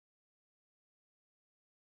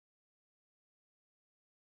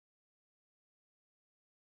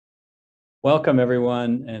Welcome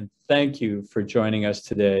everyone, and thank you for joining us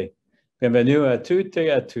today. Bienvenue à toutes et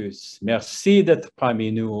à tous. Merci d'être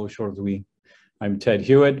parmi nous aujourd'hui. I'm Ted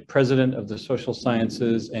Hewitt, President of the Social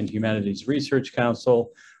Sciences and Humanities Research Council,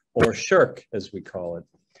 or SHRC as we call it.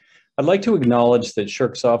 I'd like to acknowledge that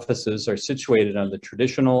SHRC's offices are situated on the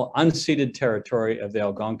traditional unceded territory of the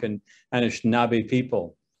Algonquin and Anishinaabe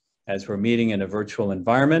people. As we're meeting in a virtual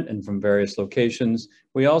environment and from various locations,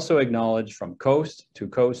 we also acknowledge from coast to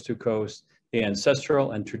coast to coast the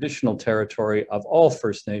ancestral and traditional territory of all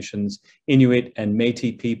First Nations, Inuit, and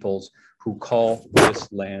Métis peoples who call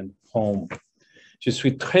this land home. Je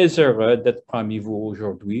suis très heureux d'être parmi vous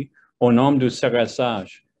aujourd'hui au nom du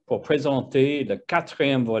SSHRC pour présenter le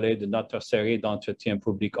 4e volet de notre série d'entretiens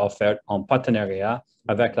publics offerts en partenariat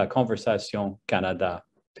avec la Conversation Canada.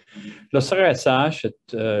 Le SSHRC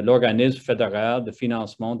est l'organisme fédéral de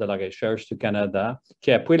financement de la recherche du Canada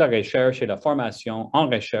qui appuie la recherche et la formation en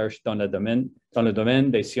recherche dans le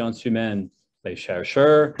domaine des sciences humaines. Les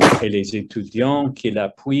chercheurs et les étudiants qui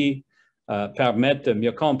l'appuient permettent de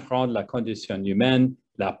mieux comprendre la condition humaine,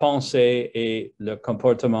 la pensée et le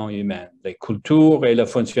comportement humain, les cultures et le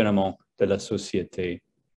fonctionnement de la société.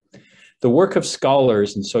 The work of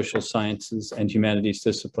scholars in social sciences and humanities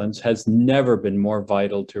disciplines has never been more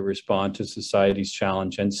vital to respond to society's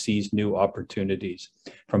challenge and seize new opportunities,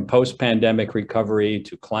 from post-pandemic recovery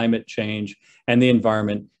to climate change and the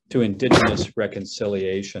environment to Indigenous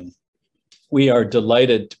reconciliation. We are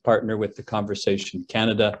delighted to partner with the Conversation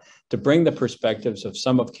Canada to bring the perspectives of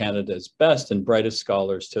some of Canada's best and brightest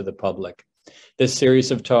scholars to the public. This series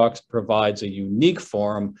of talks provides a unique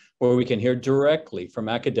forum where we can hear directly from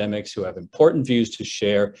academics who have important views to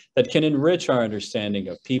share that can enrich our understanding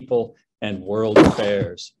of people and world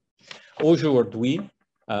affairs. Aujourd'hui,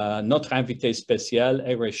 notre invité spécial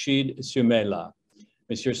est Rashid Sumaila.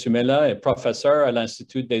 Monsieur Sumaila est professeur à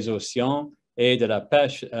l'Institut des océans et de la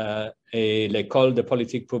pêche et l'École de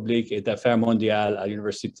politique publique et d'affaires mondiales à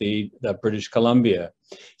l'Université de British Columbia.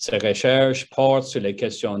 Ses recherches portent sur les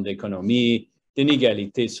questions d'économie,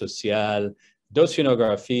 d'inégalité sociale,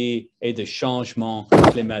 d'océanographie et de changement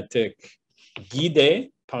climatique.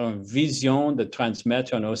 Guidé par une vision de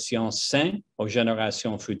transmettre un océan sain aux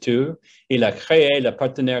générations futures, il a créé le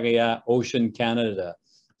partenariat Ocean Canada.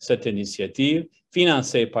 Cette initiative,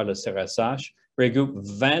 financée par le SSHRC, regroupe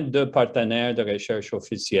 22 partenaires de recherche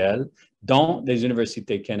officiels, dont des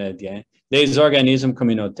universités canadiennes, des organismes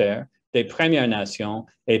communautaires, des Premières Nations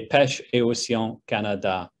et Pêches et Océans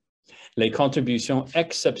Canada. Les contributions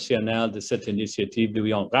exceptionnelles de cette initiative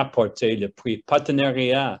lui ont rapporté le prix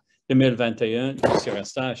Partenariat 2021 du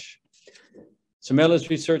SSHRC. Sumaila's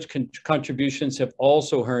research contributions have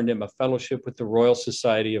also earned him a fellowship with the Royal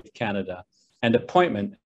Society of Canada and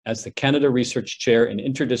appointment as the Canada Research Chair in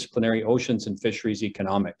Interdisciplinary Oceans and Fisheries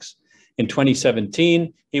Economics. In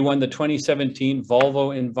 2017, he won the 2017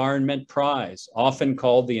 Volvo Environment Prize, often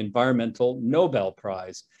called the Environmental Nobel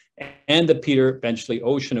Prize, and the Peter Benchley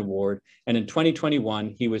Ocean Award. And in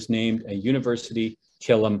 2021, he was named a University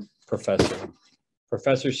Killam Professor.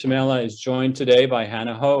 Professor Sumaila is joined today by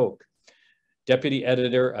Hannah Hogue, Deputy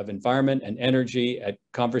Editor of Environment and Energy at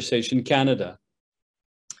Conversation Canada.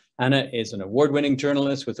 Hannah is an award-winning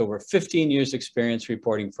journalist with over 15 years experience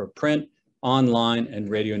reporting for print, online, and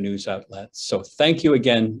radio news outlets. So thank you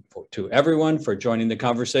again to everyone for joining the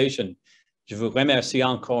conversation. Je vous remercie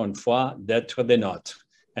encore une fois d'être des nôtres.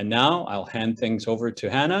 And now I'll hand things over to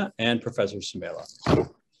Hannah and Professor Sumaila.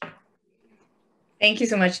 Thank you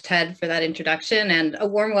so much, Ted, for that introduction, and a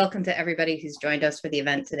warm welcome to everybody who's joined us for the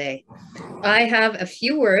event today. I have a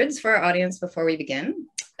few words for our audience before we begin.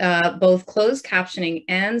 Both closed captioning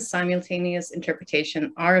and simultaneous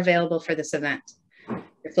interpretation are available for this event.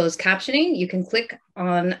 For closed captioning, you can click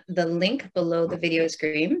on the link below the video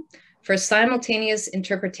screen. For simultaneous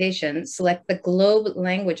interpretation, select the globe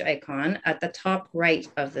language icon at the top right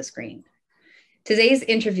of the screen. Today's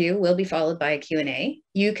interview will be followed by a Q&A.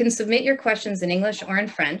 You can submit your questions in English or in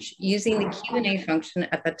French using the Q&A function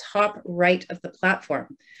at the top right of the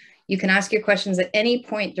platform. You can ask your questions at any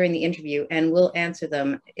point during the interview and we'll answer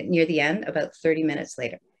them near the end, about 30 minutes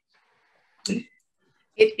later.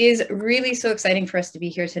 It is really so exciting for us to be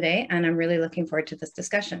here today, and I'm really looking forward to this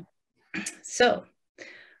discussion. So,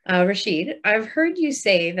 Rashid, I've heard you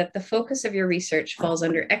say that the focus of your research falls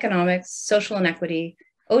under economics, social inequity,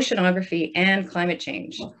 oceanography, and climate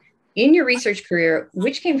change. In your research career,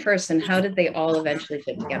 which came first and how did they all eventually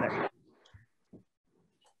fit together?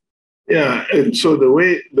 Yeah, and so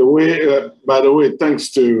by the way, thanks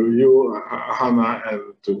to you, Hannah, and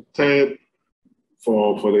to Ted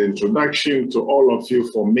for the introduction, to all of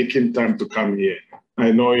you for making time to come here.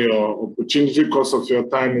 I know your opportunity cost of your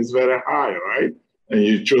time is very high, right? And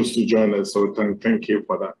you chose to join us, so thank you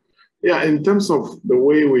for that. Yeah, in terms of the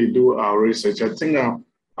way we do our research, I think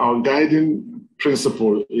our guiding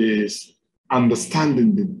principle is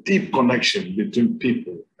understanding the deep connection between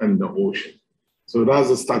people and the ocean. So that's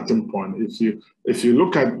the starting point. If you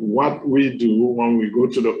look at what we do when we go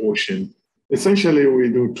to the ocean, essentially we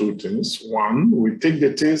do two things. One, we take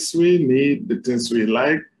the things we need, the things we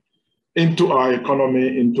like, into our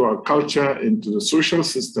economy, into our culture, into the social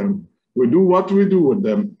system. We do what we do with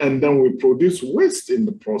them, and then we produce waste in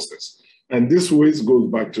the process. And this waste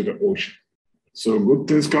goes back to the ocean. So good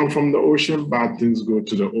things come from the ocean, bad things go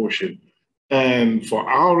to the ocean. And for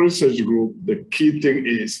our research group, the key thing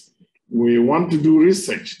is we want to do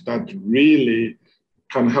research that really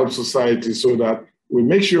can help society so that we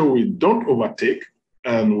make sure we don't overtake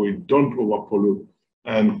and we don't overpollute.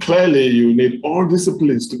 And clearly, you need all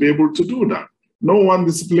disciplines to be able to do that. No one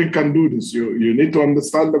discipline can do this. You need to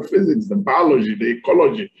understand the physics, the biology, the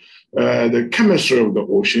ecology, the chemistry of the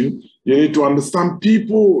ocean. You need to understand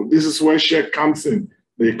people. This is where share comes in,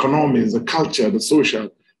 the economies, the culture, the social.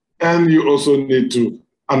 And you also need to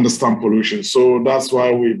understand pollution. So that's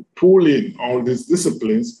why we pull in all these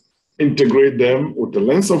disciplines, integrate them with the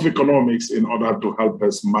lens of economics in order to help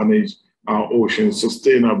us manage our ocean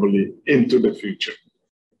sustainably into the future.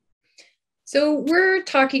 So we're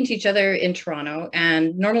talking to each other in Toronto,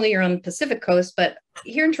 and normally you're on the Pacific coast, but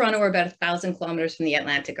here in Toronto, we're about 1,000 kilometers from the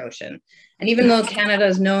Atlantic Ocean. And even though Canada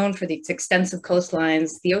is known for its extensive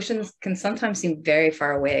coastlines, the oceans can sometimes seem very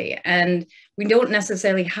far away, and we don't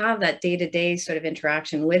necessarily have that day-to-day sort of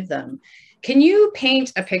interaction with them. Can you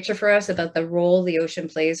paint a picture for us about the role the ocean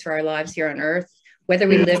plays for our lives here on Earth, whether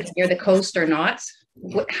we live near the coast or not?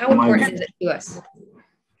 How important is it to us?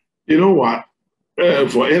 You know what?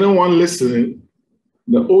 For anyone listening,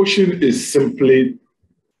 the ocean is simply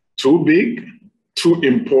too big, too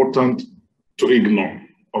important to ignore,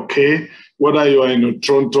 okay? Whether you are in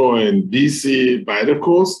Toronto or in DC by the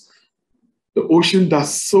coast, the ocean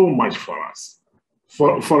does so much for us.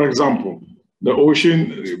 For example, the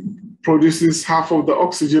ocean produces half of the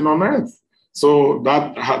oxygen on Earth. So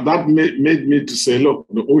that made me to say, look,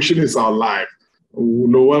 the ocean is our life,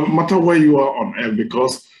 no matter where you are on Earth,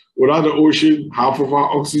 because without the ocean, half of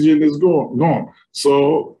our oxygen is gone.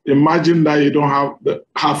 So imagine that you don't have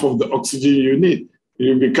half of the oxygen you need.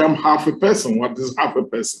 You become half a person. What is half a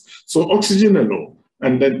person? So oxygen alone.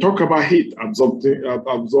 And then talk about heat,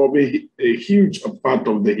 absorbing a huge part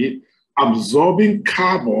of the heat, absorbing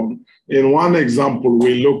carbon. In one example,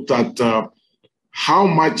 we looked at how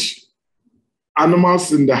much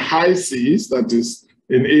animals in the high seas, that is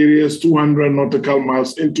in areas 200 nautical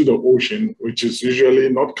miles into the ocean, which is usually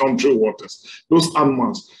not country waters, those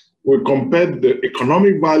animals, we compared the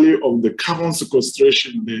economic value of the carbon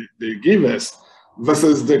sequestration they give us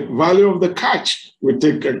versus the value of the catch. We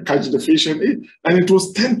take and catch the fish and eat, and it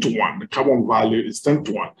was 10 to 1. The carbon value is 10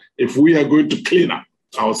 to 1. If we are going to clean up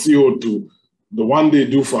our CO2, the one they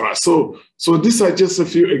do for us. So these are just a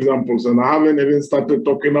few examples, and I haven't even started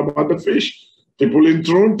talking about the fish. People in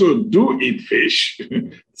Toronto do eat fish.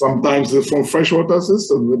 Sometimes it's from freshwater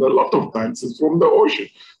systems, but a lot of times it's from the ocean.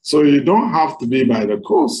 So you don't have to be by the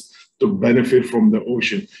coast to benefit from the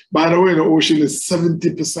ocean. By the way, the ocean is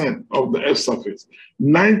 70% of the Earth's surface.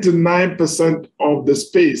 99% of the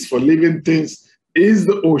space for living things is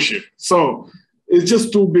the ocean. So it's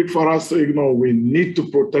just too big for us to ignore. We need to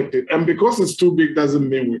protect it. And because it's too big doesn't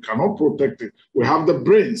mean we cannot protect it. We have the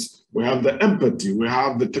brains, we have the empathy, we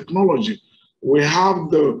have the technology. We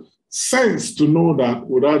have the sense to know that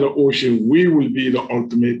without the ocean, we will be the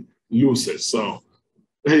ultimate losers. So,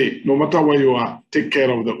 hey, no matter where you are, take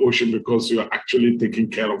care of the ocean because you are actually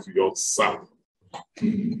taking care of yourself.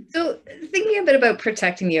 So thinking a bit about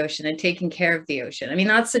protecting the ocean and taking care of the ocean, I mean,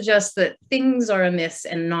 that suggests that things are amiss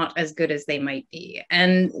and not as good as they might be.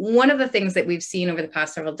 And one of the things that we've seen over the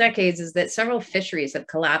past several decades is that several fisheries have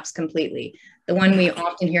collapsed completely. The one we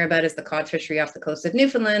often hear about is the cod fishery off the coast of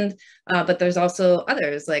Newfoundland, but there's also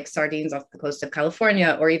others like sardines off the coast of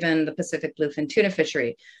California, or even the Pacific bluefin tuna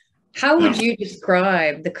fishery. How would you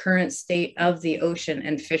describe the current state of the ocean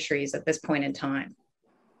and fisheries at this point in time?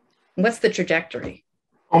 What's the trajectory?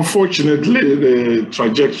 Unfortunately, the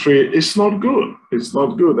trajectory is not good. It's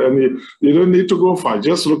not good. And you don't need to go far.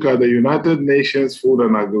 Just look at the United Nations Food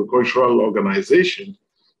and Agricultural Organization.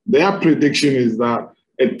 Their prediction is that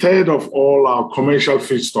a third of all our commercial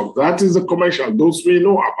fish stocks, that is the commercial, those we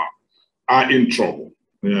know about, are in trouble.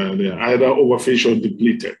 They're either overfished or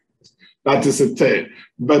depleted. That is a third.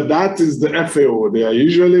 But that is the FAO. They are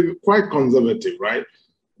usually quite conservative, right?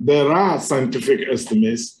 There are scientific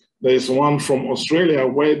estimates There's one from Australia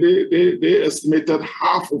where they estimated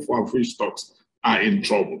half of our fish stocks are in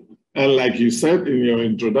trouble. And like you said in your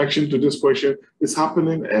introduction to this question, it's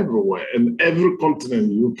happening everywhere. In every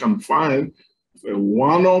continent, you can find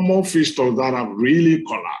one or more fish stocks that have really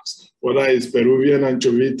collapsed, whether it's Peruvian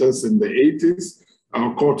anchovitas in the 80s,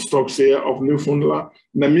 our cod stocks here of Newfoundland,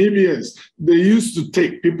 Namibians.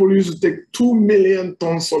 People used to take 2 million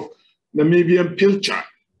tons of Namibian pilchard.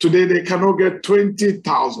 Today, they cannot get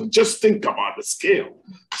 20,000. Just think about the scale.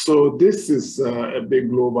 So this is a big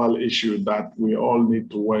global issue that we all need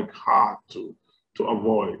to work hard to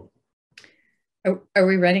avoid. Are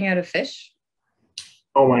we running out of fish?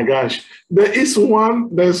 Oh my gosh. There's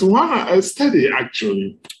one study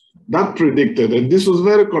actually that predicted, and this was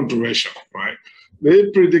very controversial, right? They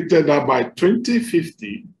predicted that by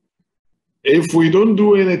 2050, if we don't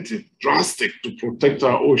do anything drastic to protect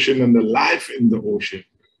our ocean and the life in the ocean,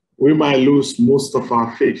 we might lose most of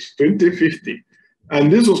our fish, 2050.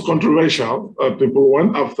 And this was controversial. People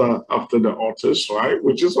went after the authors, right?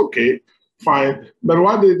 Which is okay, fine. But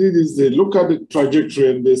what they did is they look at the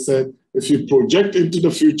trajectory and they said, if you project into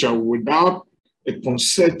the future without a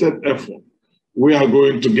concerted effort, we are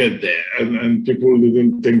going to get there. And people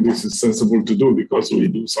didn't think this is sensible to do because we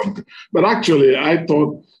do something. But actually, I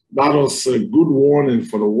thought that was a good warning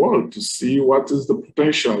for the world to see what is the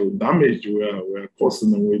potential damage we're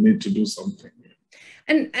causing, and we need to do something.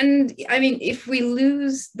 And I mean, if we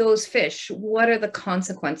lose those fish, what are the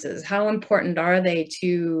consequences? How important are they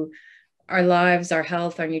to our lives, our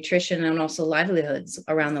health, our nutrition, and also livelihoods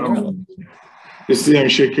around the world? You see, I'm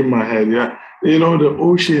shaking my head, yeah. You know, the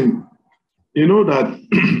ocean, you know that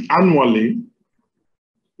annually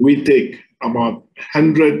we take about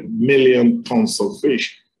 100 million tons of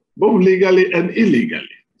fish, both legally and illegally,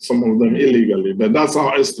 some of them illegally, but that's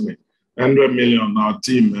our estimate. 100 million, our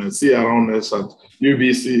team, see around us at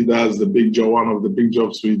UBC, that's the big job, one of the big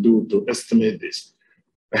jobs we do to estimate this.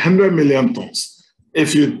 100 million tons.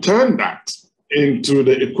 If you turn that into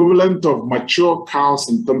the equivalent of mature cows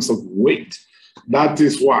in terms of weight, that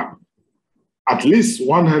is what? At least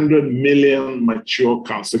 100 million mature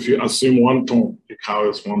cows. If you assume 1 ton, a cow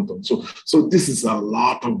is 1 ton. So this is a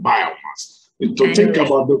lot of biomass. To think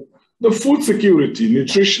about the food security,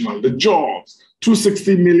 nutritional, the jobs,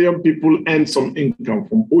 260 million people earn some income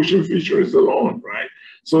from ocean fisheries alone, right?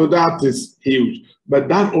 So that is huge. But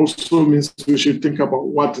that also means we should think about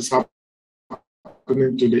what is happening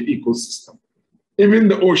to the ecosystem. Even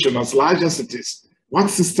the ocean, as large as it is, what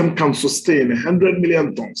system can sustain 100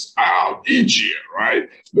 million tons out each year, right?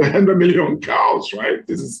 The 100 million cows, right?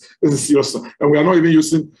 This is your stuff. And we are not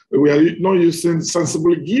using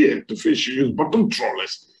sensible gear to fish. You use bottom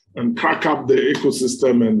trawlers and crack up the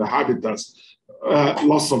ecosystem and the habitats.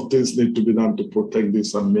 Lots of things need to be done to protect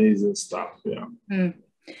this amazing stuff. Yeah. Mm.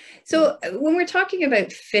 So when we're talking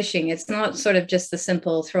about fishing, it's not sort of just the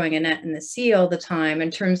simple throwing a net in the sea all the time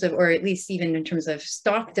in terms of, or at least even in terms of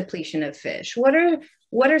stock depletion of fish. What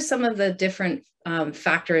are some of the different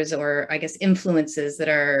factors or I guess influences that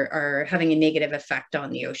are having a negative effect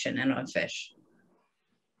on the ocean and on fish?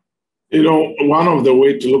 You know, one of the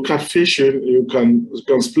ways to look at fishing, you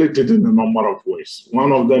can split it in a number of ways.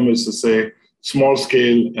 One of them is to say small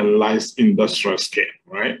scale and large industrial scale,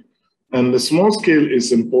 right? And the small scale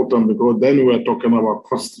is important because then we're talking about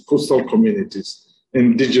coastal communities,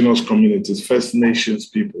 indigenous communities, First Nations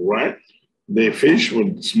people, right? They fish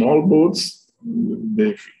with small boats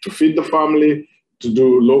to feed the family, to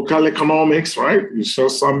do local economics, right? You sell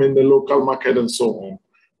some in the local market and so on.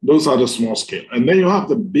 Those are the small scale. And then you have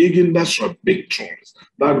the big industrial, big trawlers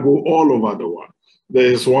that go all over the world.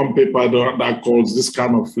 There's one paper that calls this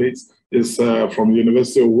kind of fleets. It's from the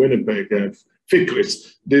University of Winnipeg.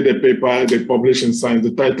 Fisheries did a paper they published in Science.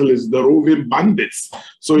 The title is The Roving Bandits.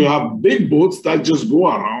 So you have big boats that just go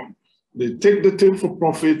around. They take the thing for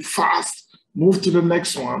profit fast, move to the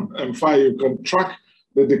next one, and you can track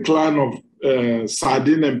the decline of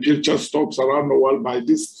sardine and pilchard stocks around the world by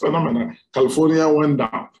this phenomenon. California went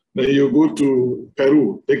down. Then you go to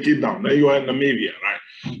Peru, take it down. Then you are in Namibia,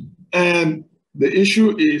 right? And the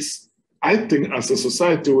issue is, I think as a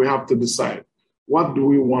society, we have to decide, what do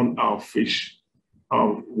we want our fish,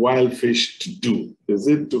 our wild fish to do? Is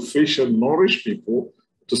it to fish and nourish people,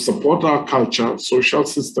 to support our culture, social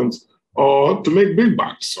systems, or to make big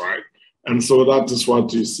bucks, right? And so that is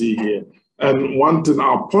what you see here. And one thing,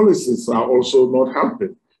 our policies are also not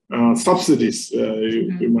helping. Subsidies,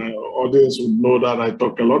 my audience would know that I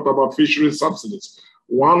talk a lot about fishery subsidies.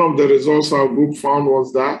 One of the results our group found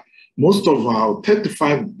was that most of our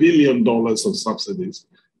 $35 billion of subsidies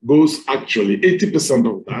goes actually, 80%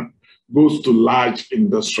 of that goes to large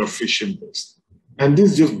industrial fishing boats. And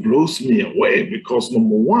this just blows me away because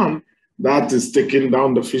number one, that is taking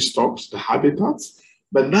down the fish stocks, the habitats,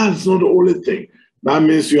 but that's not the only thing. That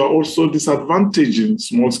means you are also disadvantaging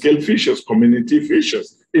small-scale fishers, community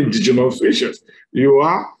fishers, indigenous fishers. You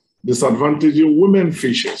are disadvantaging women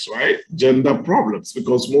fishers, right? Gender problems,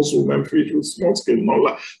 because most women fish with small-scale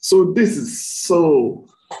knowledge. So this is so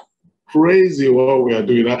crazy what we are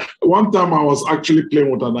doing. One time I was actually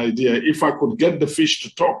playing with an idea. If I could get the fish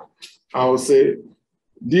to talk, I would say,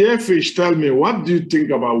 dear fish, tell me, what do you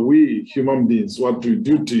think about we human beings, what we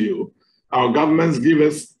do to you? Our governments give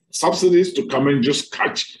us subsidies to come and just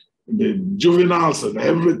catch the juveniles and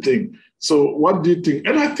everything. So what do you think?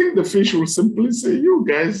 And I think the fish will simply say, you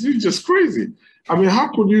guys, you're just crazy. I mean, how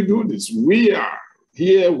could you do this? We are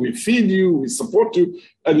here, we feed you, we support you,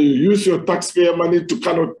 and you use your taxpayer money to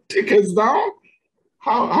kind of take us down?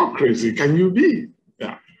 How crazy can you be?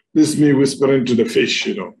 Yeah, this is me whispering to the fish,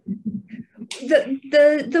 you know.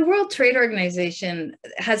 The World Trade Organization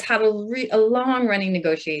has had a long-running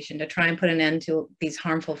negotiation to try and put an end to these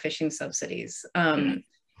harmful fishing subsidies. And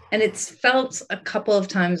it's felt a couple of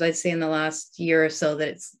times, I'd say in the last year or so, that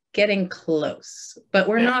it's getting close, but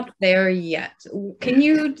we're not there yet. Can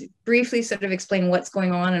you briefly sort of explain what's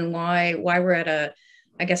going on and why we're at a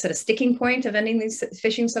sticking point of ending these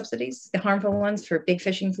fishing subsidies, the harmful ones for big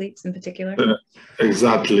fishing fleets in particular?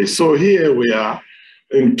 Exactly. So here we are.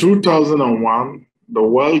 In 2001, the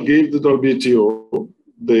world gave the WTO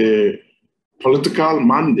the political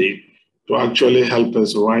mandate to actually help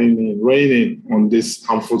us rein in on these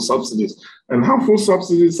harmful subsidies. And harmful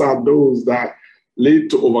subsidies are those that lead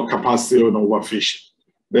to overcapacity and overfishing.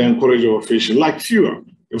 They encourage overfishing, like fuel.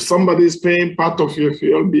 If somebody is paying part of your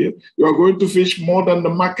fuel bill, you are going to fish more than the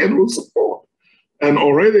market will support. And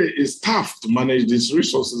already it's tough to manage these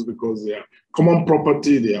resources because they are common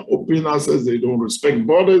property, they are open assets, they don't respect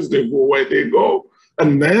borders, they go where they go.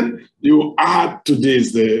 And then you add to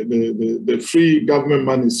this the free government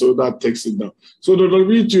money, so that takes it down. So the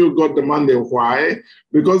WTO got the mandate. Why?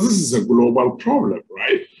 Because this is a global problem,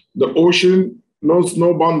 right? The ocean knows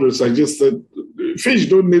no boundaries. I just said fish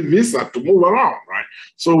don't need visa to move around, right?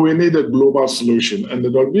 So we need a global solution. And the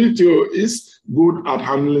WTO is good at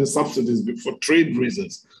handling subsidies for trade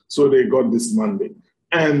reasons. So they got this mandate.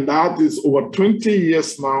 And that is over 20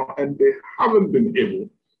 years now, and they haven't been able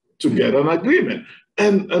to get an agreement.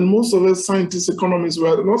 And most of us scientists, economists,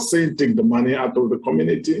 were not saying take the money out of the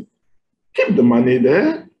community, keep the money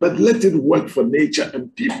there, but let it work for nature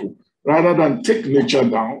and people, rather than take nature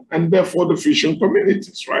down, and therefore the fishing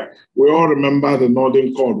communities, right? We all remember the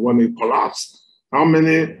Northern Cod when it collapsed. How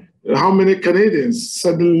many Canadians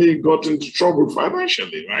suddenly got into trouble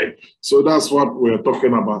financially, right? So that's what we're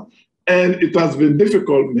talking about. And it has been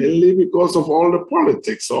difficult mainly because of all the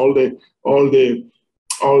politics, all the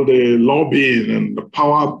lobbying and the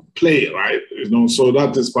power play, right? You know, so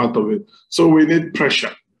that is part of it. So we need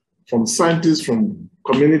pressure from scientists, from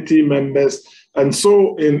community members. And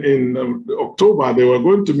so in October, they were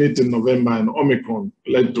going to meet in November, and Omicron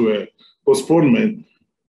led to a postponement.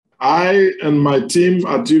 I and my team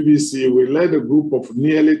at UBC, we led a group of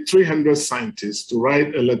nearly 300 scientists to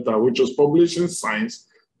write a letter, which was published in Science,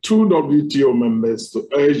 to WTO members to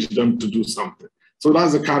urge them to do something. So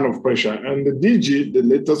that's the kind of pressure. And the DG, the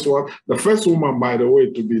latest one, the first woman, by the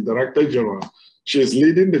way, to be Director General, she's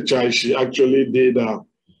leading the charge. She actually did a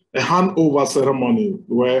handover ceremony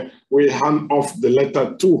where we hand off the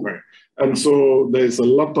letter to her. And so there's a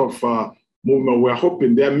lot of movement. We're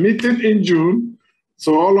hoping they're meeting in June.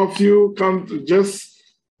 So all of you can just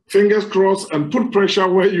fingers crossed and put pressure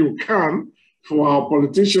where you can for our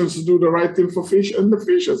politicians to do the right thing for fish and the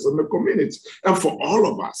fishers and the community and for all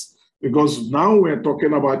of us. Because now we're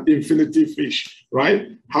talking about infinity fish, right?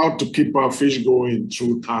 How to keep our fish going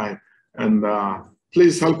through time. And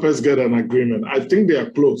please help us get an agreement. I think they are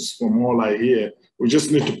close from all I hear. We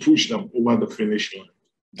just need to push them over the finish line.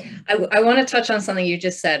 I want to touch on something you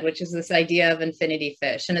just said, which is this idea of infinity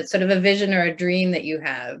fish. And it's sort of a vision or a dream that you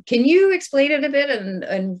have. Can you explain it a bit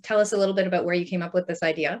and tell us a little bit about where you came up with this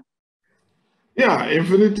idea? Yeah,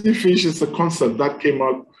 infinity fish is a concept that came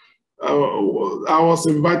up. I was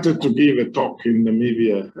invited to give a talk in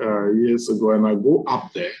Namibia years ago, and I go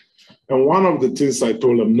up there. And one of the things I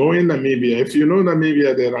told them, knowing Namibia, if you know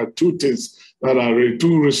Namibia, there are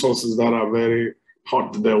two resources that are very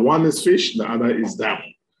hot there. One is fish, the other is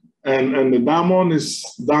diamond. And the diamond is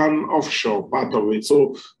done offshore, part of it.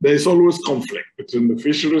 So there's always conflict between the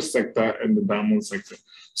fisheries sector and the diamond sector.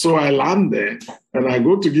 So I land there and I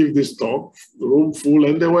go to give this talk, room full,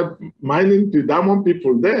 and they were mining the diamond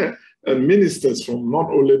people there and ministers from not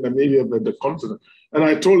only Namibia, but the continent. And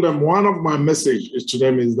I told them one of my messages to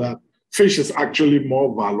them is that fish is actually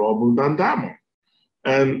more valuable than diamond.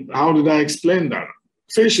 And how did I explain that?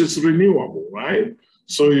 Fish is renewable, right?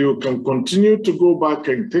 So you can continue to go back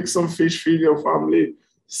and take some fish, feed your family,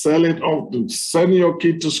 sell it off, to send your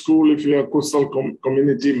kid to school if you're a coastal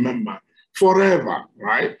community member, forever,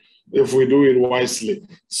 right? If we do it wisely.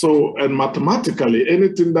 So, and mathematically,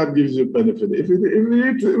 anything that gives you benefit,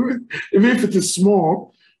 even if it is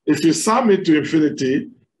small, if you sum it to infinity,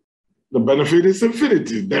 the benefit is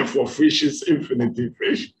infinity. Therefore, fish is infinity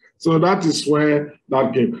fish. So that is where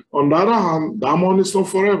that came. On the other hand, diamond is not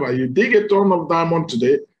forever. You dig a ton of diamond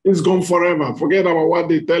today, it's gone forever. Forget about what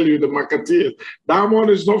they tell you, the marketeers.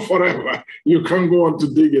 Diamond is not forever. You can't go on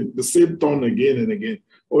to dig it, the same ton again and again.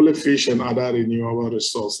 Only fish and other renewable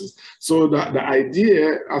resources. So the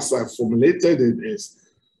idea, as I formulated it, is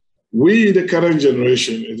we, the current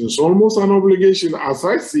generation, it is almost an obligation, as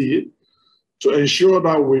I see it, to ensure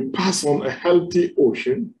that we pass on a healthy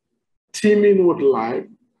ocean, teeming with life,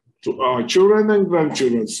 to our children and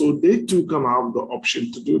grandchildren, so they too can have the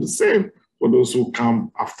option to do the same for those who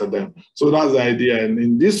come after them. So that's the idea, and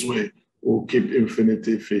in this way, we'll keep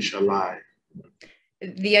infinity fish alive.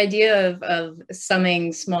 The idea of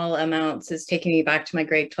summing small amounts is taking me back to my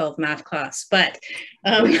grade 12 math class, but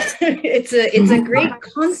it's a great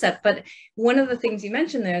concept. But one of the things you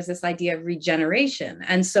mentioned there is this idea of regeneration.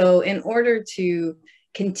 And so in order to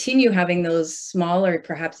continue having those smaller,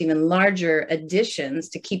 perhaps even larger additions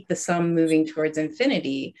to keep the sum moving towards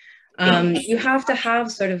infinity, you have to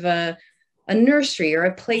have sort of a nursery or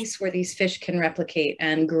a place where these fish can replicate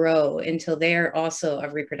and grow until they're also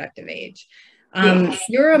of reproductive age.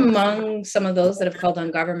 You're among some of those that have called on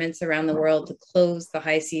governments around the world to close the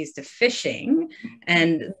high seas to fishing.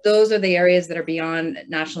 And those are the areas that are beyond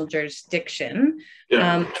national jurisdiction.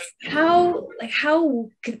 Yeah. How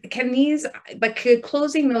can these, but could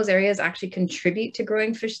closing those areas actually contribute to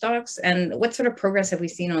growing fish stocks? And what sort of progress have we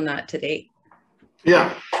seen on that to date?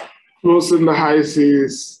 Yeah, closing the high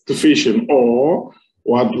seas to fishing, or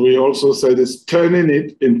what we also said is turning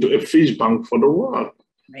it into a fish bank for the world.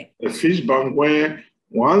 Right. A fish bank where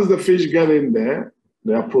once the fish get in there,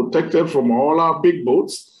 they are protected from all our big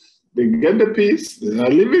boats. They get the piece, they are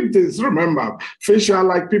living things. Remember, fish are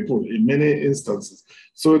like people in many instances.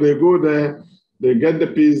 So they go there, they get the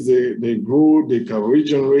piece, they grow, they can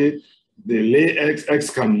regenerate, they lay eggs, eggs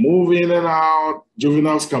can move in and out,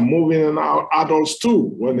 juveniles can move in and out, adults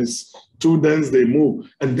too. When it's too dense, they move.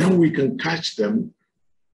 And then we can catch them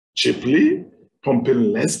cheaply,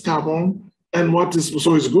 pumping less carbon. And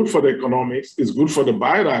so it's good for the economics, it's good for the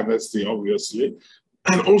biodiversity, obviously,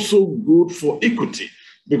 and also good for equity.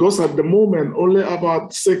 Because at the moment, only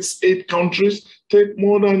about 6-8 countries take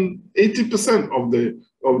more than 80% of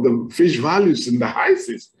the fish values in the high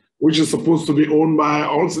seas, which is supposed to be owned by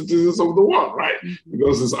all citizens of the world, right?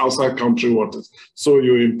 Because it's outside country waters. So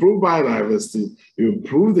you improve biodiversity, you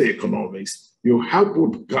improve the economics, you help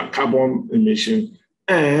with carbon emission,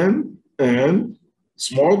 and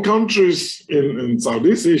small countries in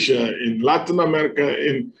Southeast Asia, in Latin America,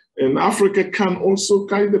 in Africa can also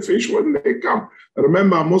catch the fish when they come.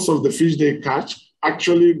 Remember, most of the fish they catch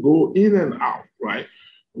actually go in and out, right?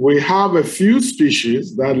 We have a few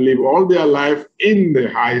species that live all their life in the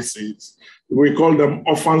high seas. We call them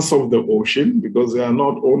orphans of the ocean because they are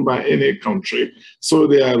not owned by any country. So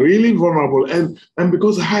they are really vulnerable. And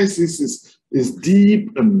because the high seas is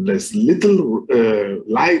deep and there's little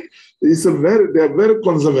light, they're very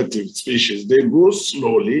conservative species. They grow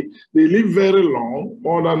slowly. They live very long,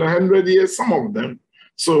 more than 100 years, some of them.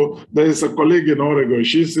 So there is a colleague in Oregon.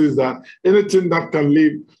 She says that anything that can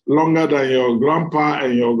live longer than your grandpa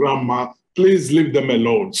and your grandma, please leave them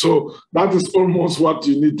alone. So that is almost what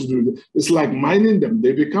you need to do. It's like mining them.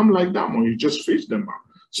 They become like that when you just fish them out.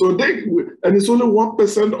 So and it's only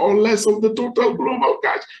 1% or less of the total global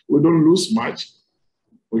catch. We don't lose much.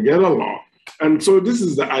 We get along. And so this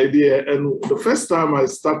is the idea. And the first time I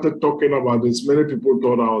started talking about this, many people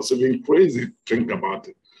thought I was even crazy to think about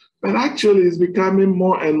it. But actually, it's becoming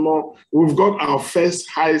more and more. We've got our first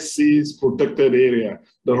high seas protected area,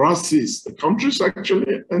 the Ross Seas. The countries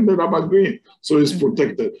actually ended up agreeing, so it's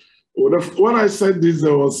protected. When I said this,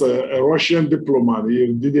 there was a Russian diplomat. He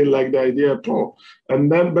didn't like the idea at all.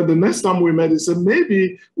 But the next time we met, he said,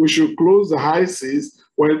 maybe we should close the high seas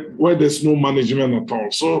where there's no management at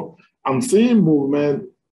all. So I'm seeing movement,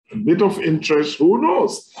 a bit of interest. Who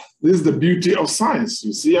knows? This is the beauty of science.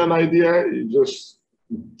 You see an idea, you just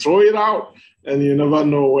throw it out, and you never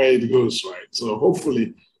know where it goes, right? So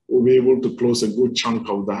hopefully we'll be able to close a good chunk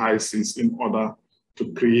of the high seas in order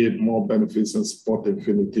to create more benefits and support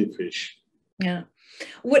infinity fish. Yeah.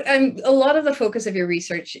 A lot of the focus of your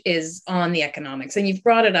research is on the economics, and you've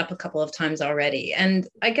brought it up a couple of times already. And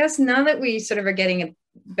I guess now that we sort of are getting a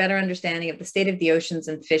better understanding of the state of the oceans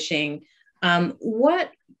and fishing,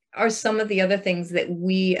 what are some of the other things that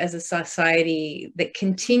we as a society that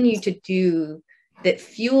continue to do that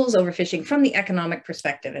fuels overfishing from the economic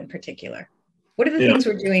perspective in particular? What are the things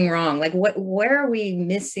we're doing wrong? Like where are we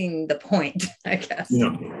missing the point, I guess?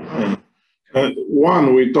 Yeah.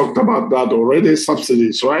 One, we talked about that already,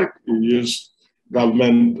 subsidies, right? You use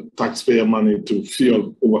government taxpayer money to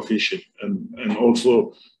fuel overfishing and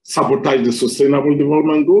also sabotage the sustainable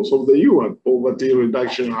development goals of the UN, poverty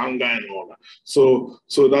reduction, hunger, and all that. So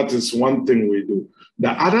that is one thing we do.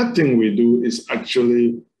 The other thing we do is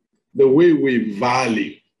actually the way we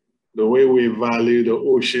value the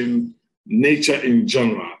ocean, nature in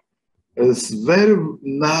general. It's very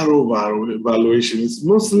narrow valuation. It's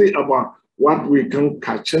mostly about what we can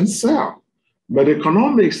catch and sell. But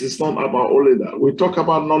economics is not about only that. We talk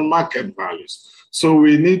about non-market values. So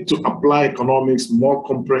we need to apply economics more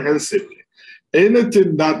comprehensively.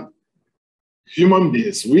 Anything that human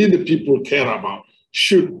beings, we the people care about,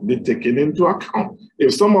 should be taken into account.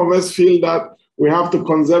 If some of us feel that we have to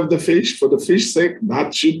conserve the fish for the fish's sake,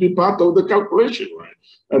 that should be part of the calculation, right?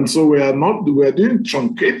 And so we are doing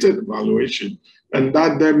truncated valuation. And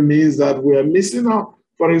that then means that we are missing out.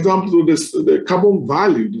 For example, the carbon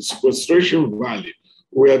value, the sequestration value.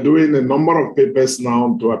 We are doing a number of papers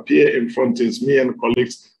now to appear in front of me and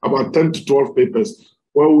colleagues, about 10 to 12 papers,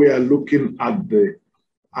 where we are looking at the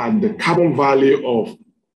carbon value of,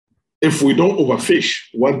 if we don't overfish,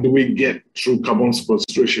 what do we get through carbon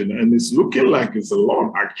sequestration? And it's looking like it's a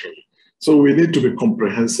lot, actually. So we need to be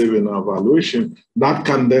comprehensive in our evaluation. That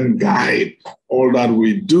can then guide all that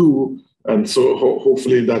we do. And so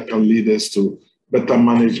hopefully that can lead us to better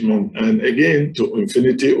management, and again, to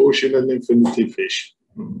infinity ocean and infinity fish.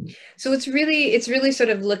 So it's really sort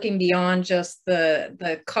of looking beyond just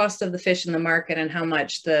the cost of the fish in the market and how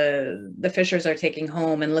much the fishers are taking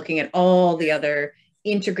home, and looking at all the other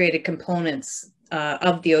integrated components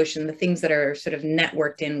of the ocean, the things that are sort of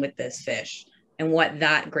networked in with this fish, and what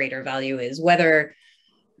that greater value is, whether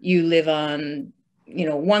you live on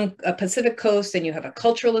a Pacific coast and you have a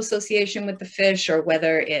cultural association with the fish, or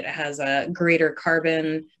whether it has a greater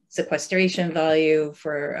carbon sequestration value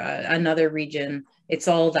for another region. It's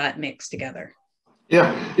all that mixed together.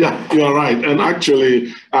 Yeah, you're right. And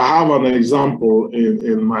actually, I have an example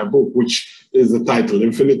in my book, which is the title.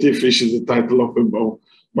 Infinity Fish is the title of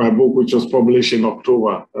my book, which was published in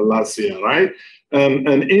October last year, right? And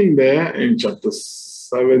in there, in chapter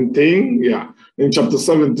 17, in chapter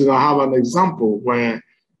 17, I have an example where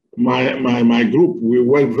my group, we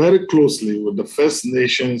work very closely with the First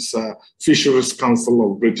Nations Fisheries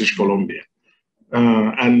Council of British Columbia.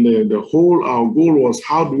 And our goal was,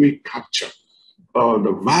 how do we capture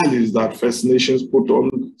the values that First Nations put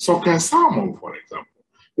on sockeye salmon, for example.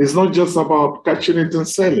 It's not just about catching it and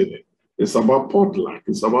selling it. It's about potluck.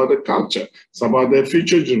 It's about the culture. It's about the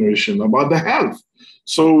future generation, about the health.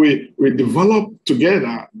 So we developed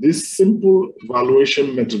together this simple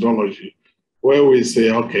valuation methodology where we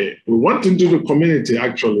say, okay, we went into the community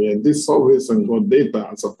actually and did surveys and got data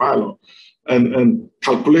as a pilot and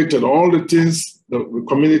calculated all the things the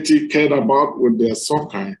community cared about with their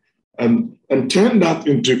sockeye and turned that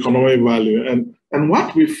into economic value. And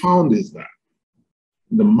what we found is that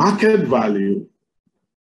the market value,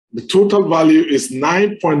 the total value is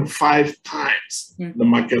 9.5 times the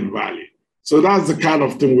market value. So that's the kind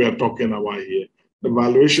of thing we are talking about here. The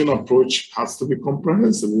valuation approach has to be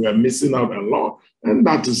comprehensive. We are missing out a lot, and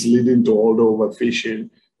that is leading to all the overfishing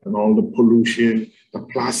and all the pollution, the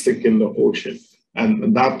plastic in the ocean,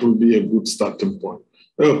 and that will be a good starting point.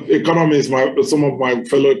 Economists, some of my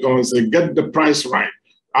fellow economists say, get the price right.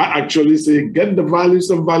 I actually say, get the values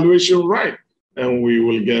and valuation right, and we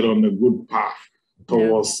will get on a good path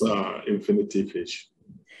towards infinity fish.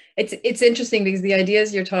 It's interesting because the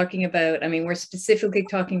ideas you're talking about, I mean, we're specifically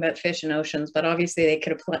talking about fish and oceans, but obviously they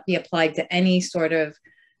could be applied to any sort of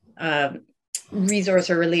resource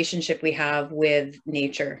or relationship we have with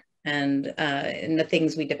nature and the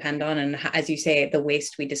things we depend on. And as you say, the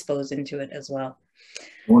waste we dispose into it as well.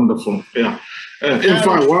 Wonderful. Yeah. In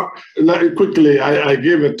fact, quickly, I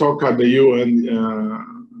gave a talk at the UN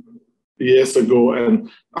years ago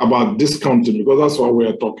and about discounting, because that's what we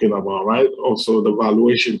are talking about, right? Also the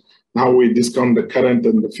valuation, how we discount the current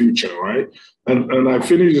and the future, right? And I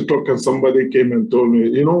finished the talk and somebody came and told me,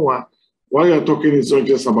 you know what you're talking is not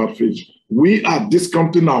just about fish. We are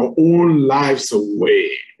discounting our own lives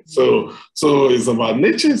away. So it's about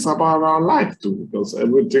nature, it's about our life too, because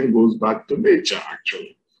everything goes back to nature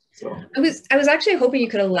actually. So I was actually hoping you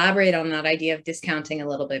could elaborate on that idea of discounting a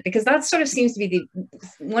little bit, because that sort of seems to be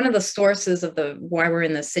one of the sources of why we're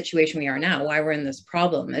in this situation we are now, why we're in this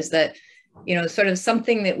problem, is that, you know, sort of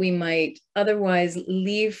something that we might otherwise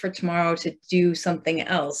leave for tomorrow to do something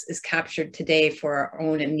else is captured today for our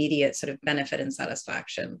own immediate sort of benefit and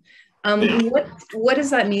satisfaction. What does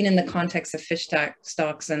that mean in the context of fish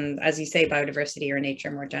stocks and, as you say, biodiversity or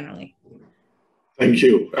nature more generally? Thank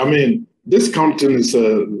you. I mean, discounting is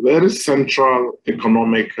a very central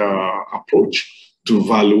economic approach to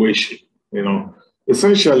valuation. You know,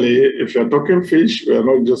 essentially, if you're talking fish, we are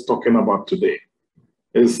not just talking about today.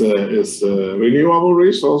 It's a renewable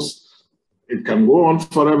resource. It can go on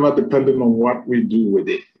forever depending on what we do with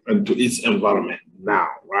it and to its environment now,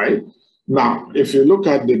 right? Now, if you look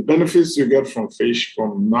at the benefits you get from fish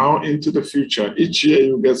from now into the future, each year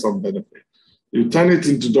you get some benefit. You turn it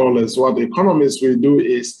into dollars. What the economists will do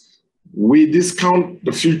is we discount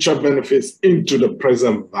the future benefits into the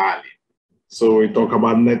present value. So we talk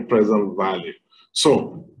about net present value.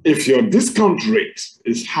 So if your discount rate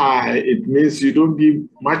is high, it means you don't give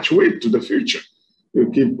much weight to the future. You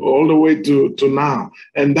keep all the way to now.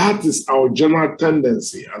 And that is our general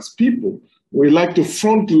tendency as people. We like to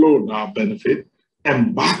front load our benefit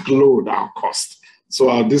and back load our cost. So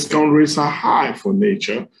our discount rates are high for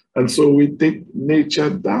nature. And so we take nature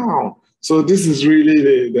down. So this is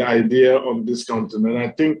really the idea of discounting. And I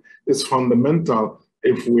think it's fundamental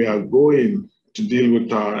if we are going to deal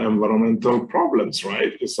with our environmental problems,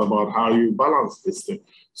 right? It's about how you balance this thing.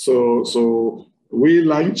 So we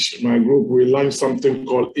launched, my group, we launched something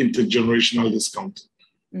called intergenerational discounting,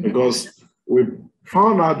 because we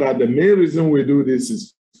found out that the main reason we do this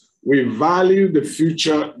is we value the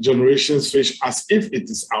future generations' fish as if it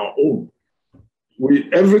is our own.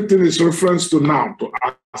 Everything is referenced to now, to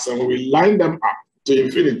us, and we line them up to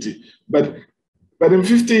infinity. But in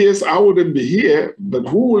 50 years, I wouldn't be here, but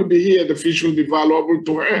who will be here? The fish will be valuable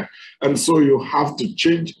to her. And so you have to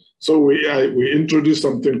change. So we introduced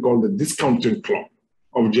something called the discounting clock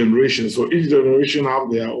of generations. So each generation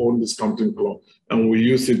have their own discounting clock, and we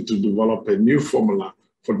use it to develop a new formula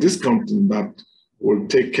for discounting that will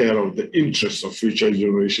take care of the interests of future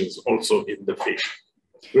generations also in the fish.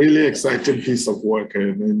 Really exciting piece of work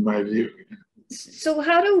in my view. So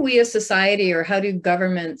how do we as society, or how do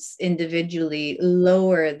governments individually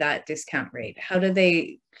lower that discount rate? How do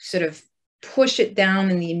they sort of push it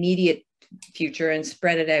down in the immediate future and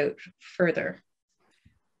spread it out further?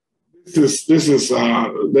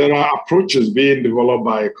 There are approaches being developed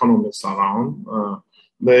by economists around.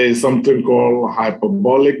 There is something called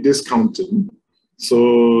hyperbolic discounting.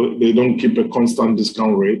 So they don't keep a constant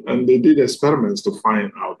discount rate. And they did experiments to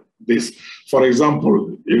find out this. For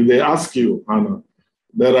example, if they ask you, Hannah,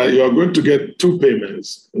 you are going to get two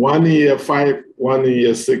payments, one in year 5, one in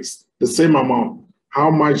year 6, the same amount.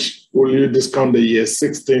 How much will you discount the year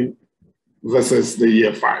 16 versus the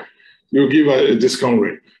year 5? You give a discount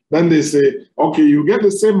rate. Then they say, okay, you get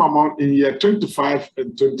the same amount in year 25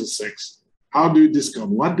 and 26. How do you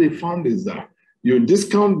discount? What they found is that you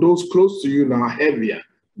discount those close to you now heavier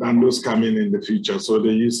than those coming in the future. So they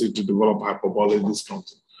use it to develop hyperbolic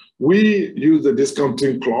discounting. We use the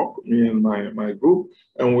discounting clock, me and my group,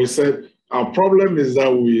 and we said, our problem is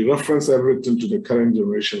that we reference everything to the current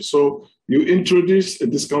generation. So you introduce a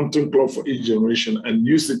discounting clock for each generation and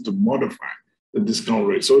use it to modify the discount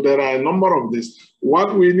rate. So there are a number of this.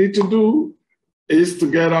 What we need to do is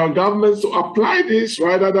to get our governments to apply this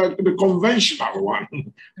rather than the conventional one,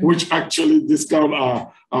 which actually discount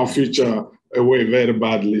our future away very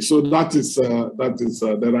badly. So there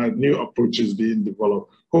are new approaches being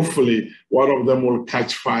developed. Hopefully, one of them will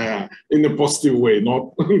catch fire in a positive way,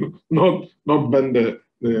 not burn the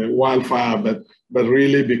wildfire, but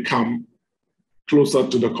really become closer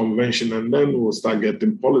to the convention, and then we'll start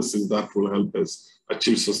getting policies that will help us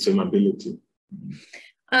achieve sustainability.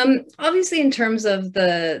 Obviously, in terms of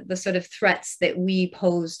the sort of threats that we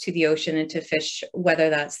pose to the ocean and to fish, whether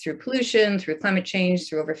that's through pollution, through climate change,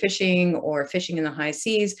 through overfishing, or fishing in the high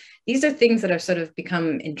seas, these are things that are sort of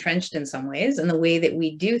become entrenched in some ways in the way that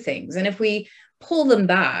we do things. And if we pull them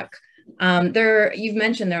back, you've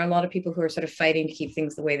mentioned there are a lot of people who are sort of fighting to keep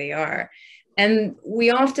things the way they are. And we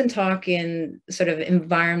often talk in sort of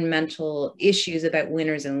environmental issues about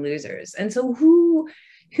winners and losers. And so who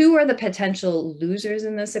are the potential losers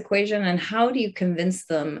in this equation, and how do you convince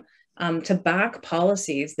them to back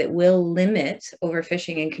policies that will limit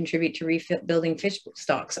overfishing and contribute to rebuilding fish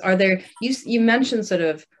stocks? Are there, you mentioned sort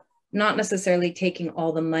of not necessarily taking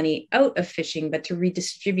all the money out of fishing, but to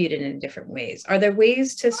redistribute it in different ways. Are there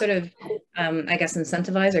ways to sort of, I guess,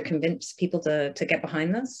 incentivize or convince people to get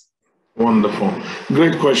behind this? Wonderful.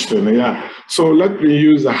 Great question. Yeah. So let me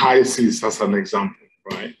use the high seas as an example,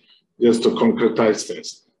 right? Just to concretize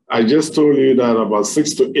this. I just told you that about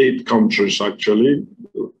 6 to 8 countries actually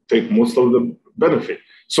take most of the benefit.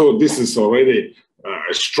 So this is already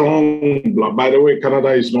a strong block. By the way, Canada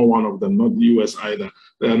is not one of them, not the US either.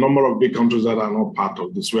 There are a number of big countries that are not part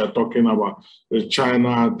of this. We are talking about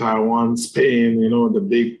China, Taiwan, Spain, the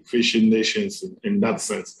big fishing nations in that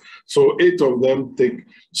sense. So 8 of them take,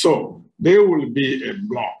 so there will be a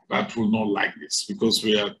block that will not like this because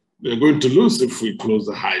we're going to lose if we close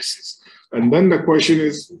the high seas. And then the question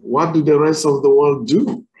is, what do the rest of the world do,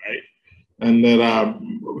 right? And there are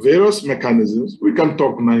various mechanisms. We can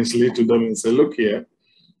talk nicely to them and say, look here,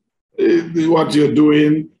 what you're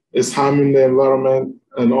doing is harming the environment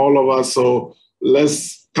and all of us, so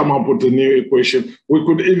let's come up with a new equation. We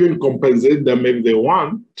could even compensate them if they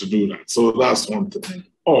want to do that. So that's one thing.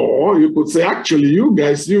 Or you could say, actually, you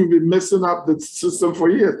guys, you've been messing up the system for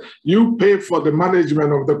years. You pay for the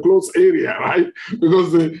management of the closed area, right?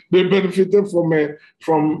 Because they benefited from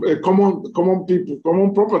a common people,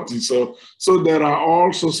 common property. So there are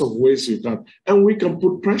all sorts of ways you can, and we can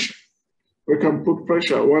put pressure. We can put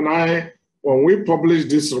pressure. When we published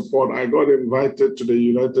this report, I got invited to the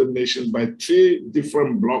United Nations by 3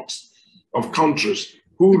 different blocks of countries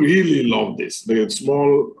who really love this. The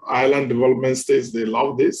small island development states, they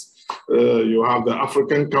love this. You have the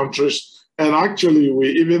African countries. And actually, we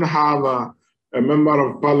even have a member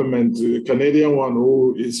of parliament, a Canadian one,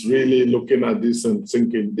 who is really looking at this and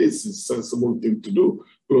thinking this is a sensible thing to do,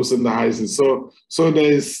 closing the high seas. So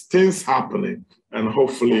there's things happening, and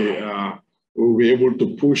hopefully we'll be able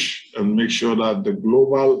to push and make sure that the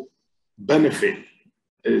global benefit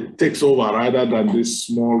takes over rather than this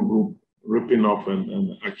small group ripping off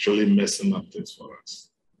and actually messing up things for us.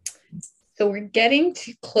 So we're getting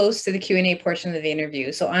close to the Q&A portion of the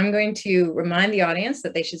interview. So I'm going to remind the audience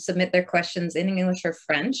that they should submit their questions in English or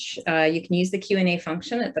French. You can use the Q&A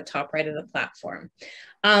function at the top right of the platform.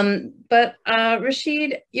 But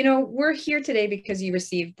Rashid, we're here today because you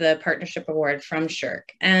received the partnership award from SSHRC.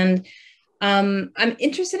 And I'm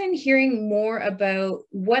interested in hearing more about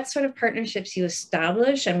what sort of partnerships you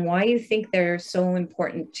establish and why you think they're so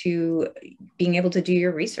important to being able to do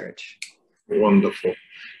your research. Wonderful.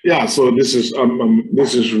 Yeah, so this is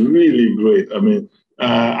really great. I mean,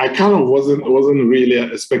 I kind of wasn't really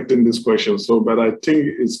expecting this question, but I think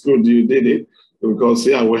it's good you did it because,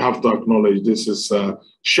 yeah, we have to acknowledge this is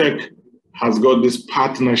SSHRC has got this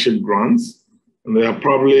partnership grants. And they are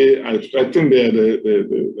probably, I think they are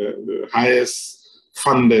the highest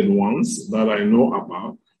funded ones that I know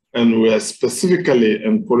about. And we are specifically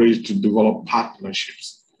encouraged to develop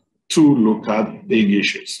partnerships to look at big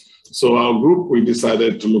issues. So our group, we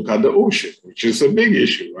decided to look at the ocean, which is a big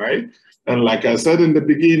issue, right? And like I said in the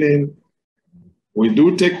beginning, we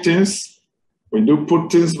do take things, we do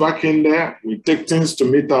put things back in there. We take things to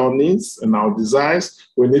meet our needs and our desires.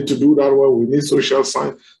 We need to do that well. We need social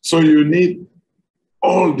science. So you need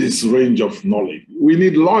all this range of knowledge. We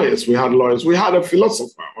need lawyers. We had lawyers. We had a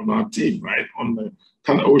philosopher on our team, right, on the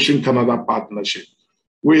Ocean Canada Partnership.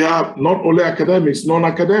 We have not only academics,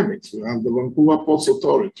 non-academics. We have the Vancouver Ports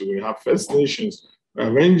Authority. We have First Nations. We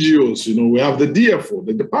have NGOs. We have the DFO,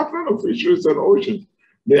 the Department of Fisheries and Oceans.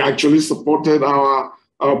 They actually supported our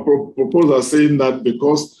proposal, saying that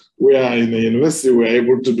because we are in a university, we are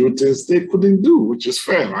able to do things they couldn't do, which is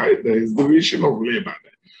fair, right? There is division of labor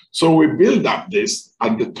there. So we built up this.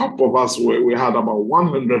 At the top of us, we had about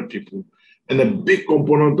 100 people. And a big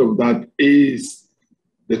component of that is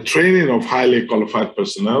the training of highly qualified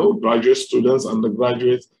personnel, graduate students,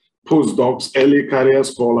 undergraduates, postdocs, early career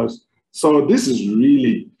scholars. So this is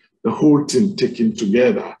really the whole team taken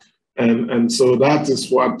together. And so that is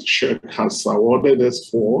what SSHRC has awarded us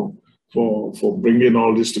for bringing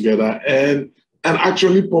all this together and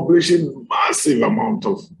actually publishing massive amount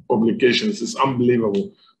of publications. It's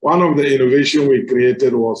unbelievable. One of the innovations we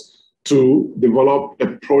created was to develop a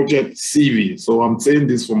project CV. So I'm saying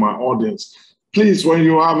this for my audience. Please, when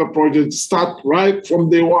you have a project, start right from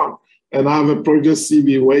day one and have a project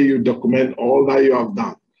CV where you document all that you have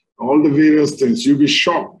done, all the various things. You'll be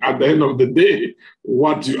shocked at the end of the day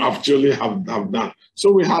what you actually have done.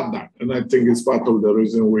 So we had that. And I think it's part of the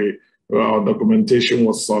reason our documentation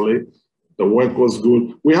was solid. The work was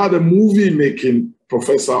good. We had a movie-making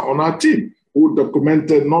professor on our team who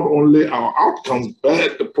documented not only our outcomes,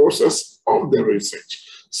 but the process of the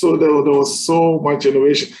research. So there was so much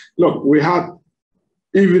innovation. Look, we had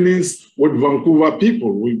evenings with Vancouver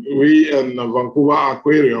people. We and Vancouver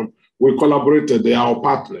Aquarium, we collaborated. They are our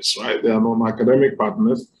partners, right? They are non-academic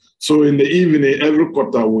partners. So in the evening, every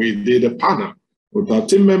quarter, we did a panel with our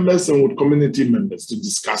team members and with community members to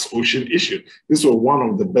discuss ocean issues. This was one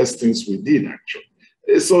of the best things we did,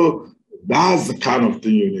 actually. So that's the kind of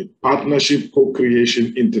thing you need: partnership,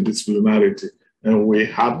 co-creation, interdisciplinarity. And we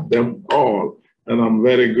had them all. And I'm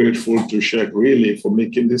very grateful to Sheikh really for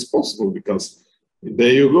making this possible, because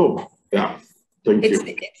there you go. Yeah. Thank you.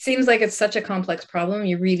 It seems like it's such a complex problem.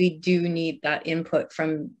 You really do need that input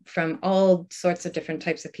from all sorts of different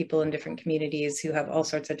types of people in different communities who have all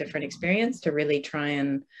sorts of different experience to really try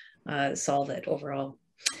and solve it overall.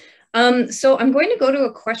 So I'm going to go to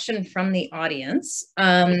a question from the audience,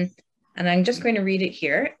 and I'm just going to read it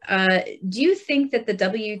here. Do you think that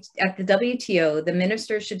at the WTO, the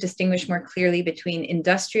ministers should distinguish more clearly between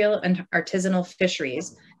industrial and artisanal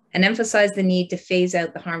fisheries, and emphasize the need to phase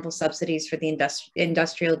out the harmful subsidies for the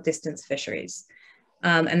industrial distance fisheries?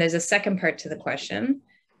 And there's a second part to the question.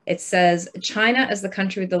 It says, China, as the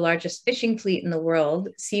country with the largest fishing fleet in the world,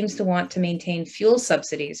 seems to want to maintain fuel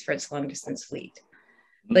subsidies for its long distance fleet,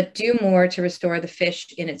 but do more to restore the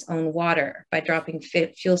fish in its own water by dropping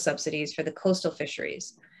fuel subsidies for the coastal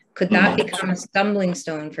fisheries. Could that become a stumbling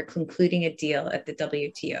stone for concluding a deal at the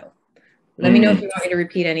WTO? Let me know if you want me to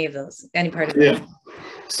repeat any of those, any part of that. Yeah.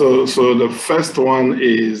 So the first one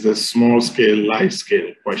is the small scale, large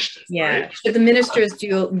scale question. Yeah. Right? Should the ministers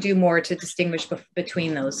do more to distinguish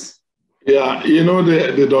between those? Yeah. You know,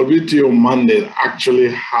 the WTO mandate actually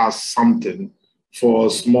has something for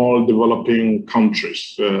small developing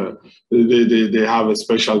countries. They have a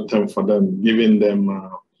special term for them, giving them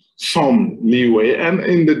some leeway. And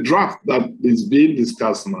in the draft that is being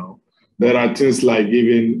discussed now, there are things like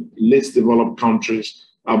giving least developed countries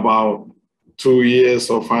about 2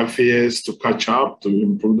 years or 5 years to catch up, to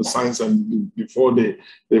improve the science, and before they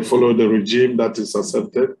follow the regime that is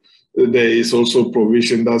accepted. There is also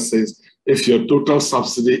provision that says if your total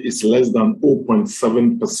subsidy is less than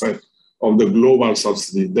 0.7% of the global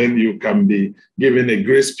subsidy, then you can be given a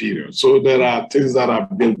grace period. So there are things that are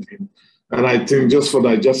built in. And I think just for the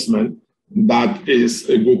adjustment, that is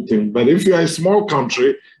a good thing. But if you're a small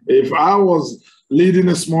country, if I was leading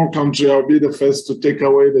a small country, I'll be the first to take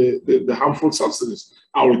away the harmful subsidies.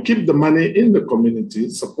 I will keep the money in the community,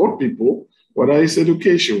 support people, whether it's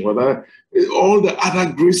education, whether all the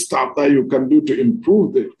other great stuff that you can do to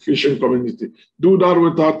improve the fishing community. Do that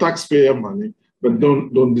with our taxpayer money, but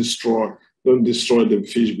don't destroy the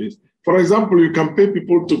fish base. For example, you can pay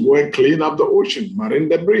people to go and clean up the ocean, marine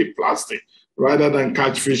debris, plastic, rather than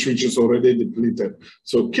catch fish which is already depleted.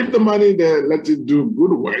 So keep the money there, let it do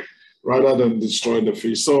good work, rather than destroy the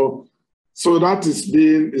fish. So that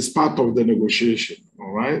is part of the negotiation,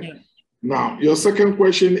 all right? Yeah. Now, your second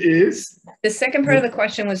question is? The second part of the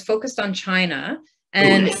question was focused on China.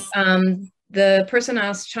 And the person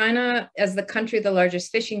asked, China, as the country with the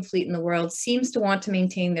largest fishing fleet in the world, seems to want to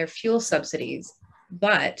maintain their fuel subsidies,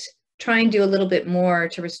 but try and do a little bit more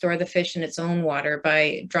to restore the fish in its own water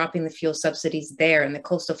by dropping the fuel subsidies there in the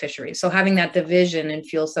coastal fisheries. So having that division in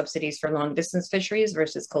fuel subsidies for long distance fisheries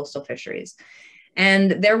versus coastal fisheries.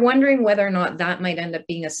 And they're wondering whether or not that might end up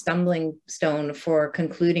being a stumbling stone for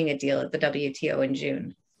concluding a deal at the WTO in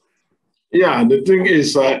June. Yeah, the thing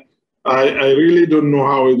is, I really don't know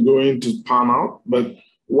how it's going to pan out, but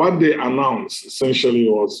what they announced essentially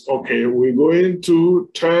was, okay, we're going to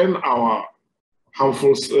turn our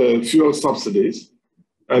harmful fuel subsidies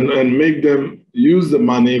and make them use the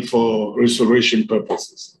money for restoration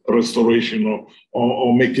purposes, or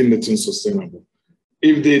making the thing sustainable.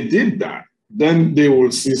 If they did that, then they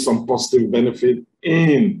will see some positive benefit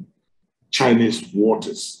in Chinese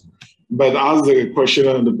waters. But as the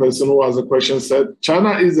questioner and the person who has the question said,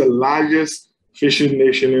 China is the largest fishing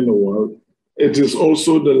nation in the world. It is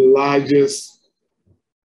also the largest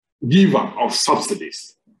giver of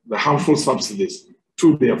subsidies, the harmful subsidies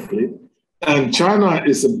to their fleet. And China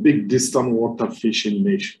is a big distant water fishing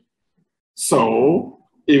nation. So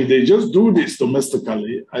if they just do this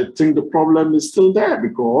domestically, I think the problem is still there,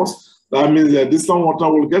 because that means that distant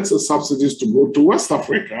water will get the subsidies to go to West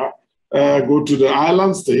Africa, go to the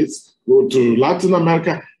island states, go to Latin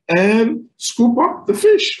America, and scoop up the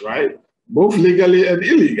fish, right? Both legally and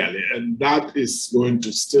illegally. And that is going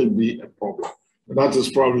to still be a problem. That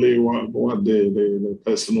is probably what the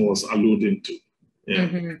person was alluding to. Yeah.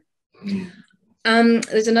 Mm-hmm.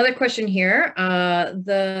 There's another question here.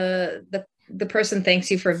 The person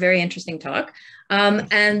thanks you for a very interesting talk.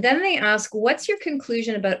 And then they ask, what's your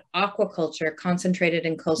conclusion about aquaculture concentrated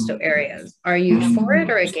in coastal areas? Are you for it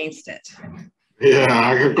or against it? Yeah,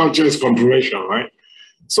 agriculture is controversial, right?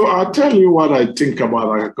 So I'll tell you what I think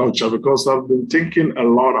about agriculture, because I've been thinking a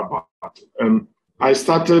lot about it. And I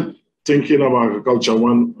started thinking about agriculture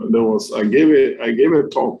when there was, I gave a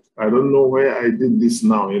talk. I don't know where I did this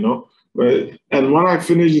now, you know. And when I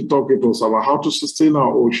finished the talk, it was about how to sustain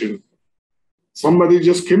our ocean. Somebody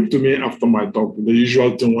just came to me after my talk, the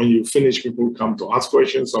usual thing when you finish, people come to ask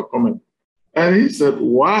questions or comment. And he said,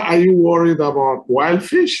 why are you worried about wild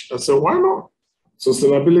fish? I said, why not?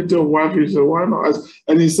 Sustainability of wild fish, I said, why not?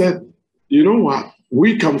 And he said, you know what?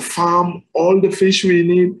 We can farm all the fish we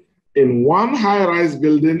need in one high-rise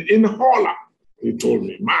building in Holland. He told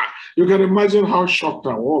me, man, you can imagine how shocked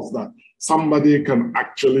I was that somebody can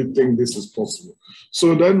actually think this is possible.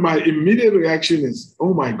 So then my immediate reaction is,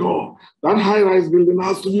 oh my God, that high-rise building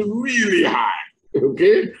has to be really high,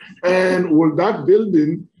 okay? And will that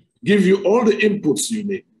building give you all the inputs you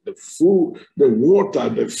need? The food, the water,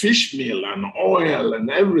 the fish meal and oil and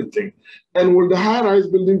everything. And will the high-rise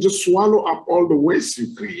building just swallow up all the waste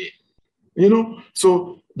you create? You know,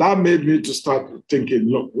 so that made me to start thinking,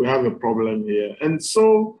 look, we have a problem here. And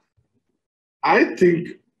so I think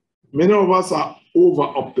many of us are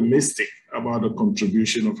over-optimistic about the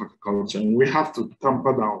contribution of agriculture, and we have to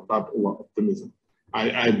tamper down that over-optimism.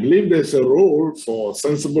 I believe there's a role for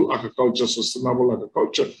sensible agriculture, sustainable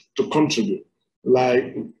agriculture to contribute.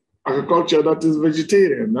 Like agriculture that is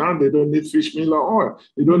vegetarian. Now they don't need fish meal or oil.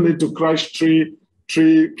 You don't need to crush three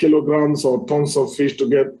kilograms or tons of fish to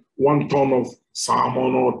get 1 ton of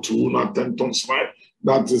salmon or tuna, 10 tons, right?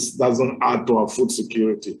 That doesn't add to our food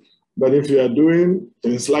security. But if you are doing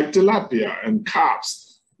things like tilapia and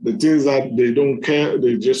carps, the things that they don't care,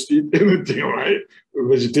 they just eat anything, right?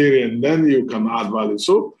 Vegetarian, then you can add value.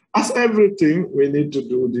 So as everything, we need to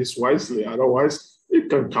do this wisely. Otherwise, it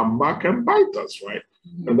can come back and bite us, right?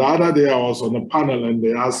 Mm-hmm. And the other day I was on a panel and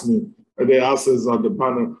they asked us at the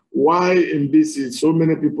panel, why in BC so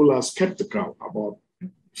many people are skeptical about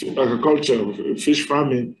agriculture, fish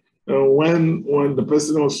farming, when the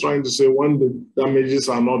person was trying to say when the damages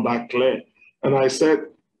are not that clear. And I said,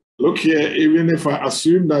 look here, even if I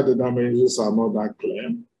assume that the damages are not that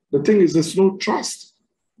clear, the thing is there's no trust.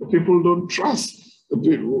 The people don't trust.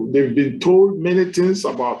 They've been told many things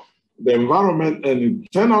about the environment and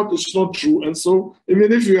it turned out it's not true. And so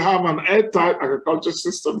even if you have an airtight agriculture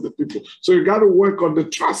system, the people, so you got to work on the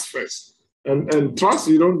trust first. And trust,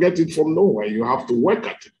 you don't get it from nowhere. You have to work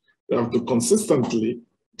at it. You have to consistently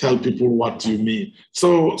tell people what you mean.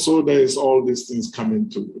 So there's all these things coming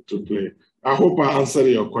to play. I hope I answered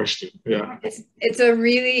your question. Yeah. It's a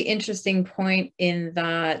really interesting point in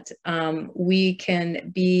that we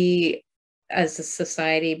can be, as a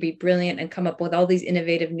society, be brilliant and come up with all these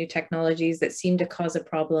innovative new technologies that seem to cause a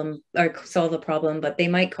problem or solve a problem, but they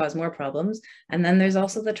might cause more problems. And then there's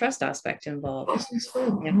also the trust aspect involved.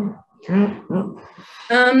 Yeah.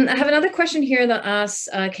 I have another question here that asks,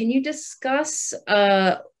 can you discuss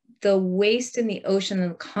the waste in the ocean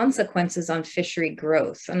and consequences on fishery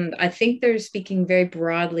growth? And I think they're speaking very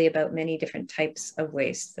broadly about many different types of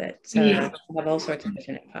waste that have all sorts of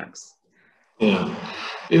different impacts. Yeah,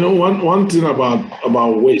 you know, one thing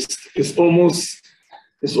about waste, it's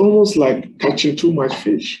almost like catching too much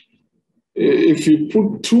fish. If you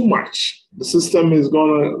put too much, the system is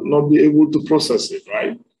gonna not be able to process it,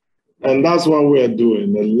 right? And that's what we are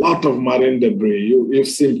doing. A lot of marine debris. You've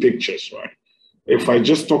seen pictures, right? If I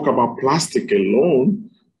just talk about plastic alone,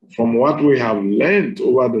 from what we have learned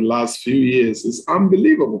over the last few years, it's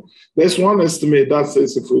unbelievable. There's one estimate that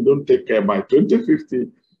says if we don't take care by 2050,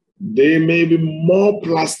 there may be more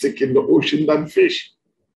plastic in the ocean than fish.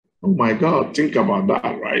 Oh my God, think about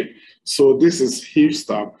that, right? So this is huge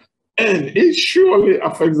stuff. And it surely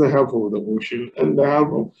affects the health of the ocean and the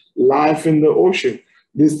health of life in the ocean.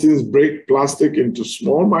 These things break plastic into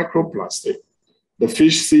small microplastic. The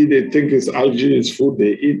fish see, they think it's algae, it's food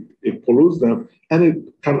they eat, it pollutes them, and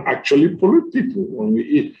it can actually pollute people when we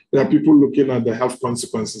eat. There are people looking at the health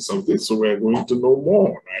consequences of this, so we're going to know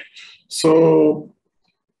more, right? So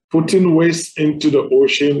putting waste into the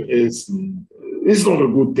ocean is not a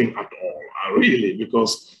good thing at all, really,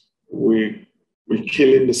 because we're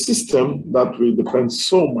killing the system that we depend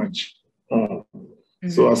so much on. Mm-hmm.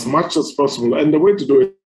 So as much as possible, and the way to do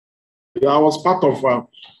it, I was part of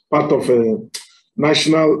a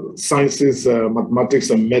National Sciences, Mathematics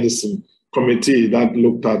and Medicine Committee that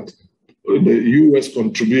looked at the U.S.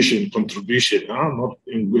 contribution, not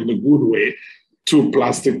in a good way, to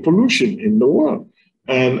plastic pollution in the world.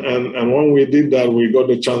 And when we did that, we got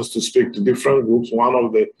the chance to speak to different groups. One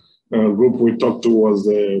of the group we talked to was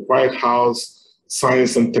the White House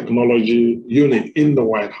Science and Technology Unit in the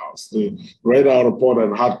White House. They read our report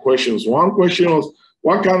and had questions. One question was,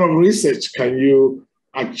 what kind of research can you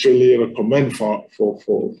actually recommend for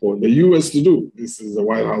the US to do? This is the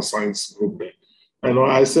White House Science Group.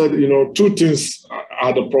 And I said, you know, two things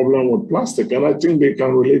are the problem with plastic, and I think they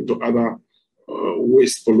can relate to other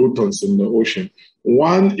waste pollutants in the ocean.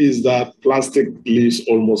 One is that plastic lives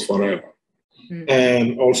almost forever.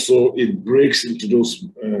 And also it breaks into those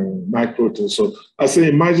microtones. So I say,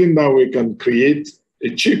 imagine that we can create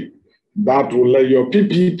a chip that will let your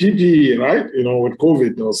PPE, right? You know, with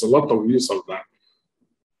COVID, there was a lot of use of that.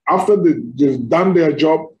 After they've done their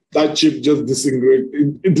job, that chip just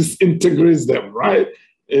disintegrates them, right,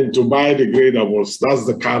 into biodegradables. That's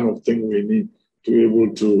the kind of thing we need to be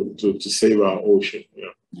able to save our ocean.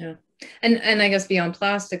 Yeah. And I guess beyond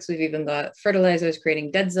plastics, we've even got fertilizers creating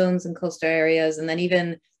dead zones in coastal areas, and then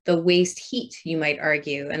even the waste heat, you might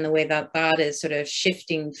argue, and the way that that is sort of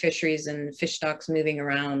shifting fisheries and fish stocks moving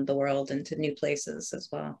around the world into new places as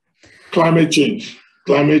well. Climate change,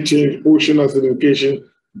 ocean acidification,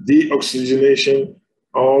 deoxygenation,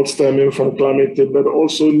 all stemming from climate change, but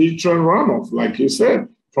also nutrient runoff, like you said,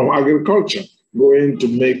 from agriculture, going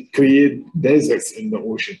to create deserts in the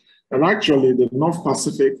ocean. And actually, the North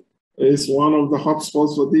Pacific is one of the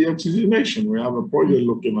hotspots for deoxygenation. We have a project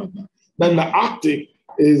looking at that. Then the Arctic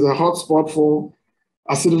is a hotspot for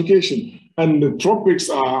acidification. And the tropics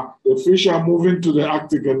the fish are moving to the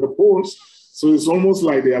Arctic and the poles. So it's almost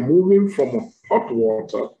like they are moving from hot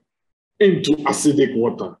water into acidic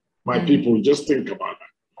water. My people, just think about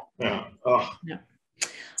that. Yeah.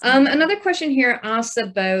 Another question here asks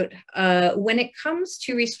about when it comes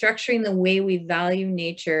to restructuring the way we value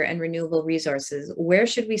nature and renewable resources, where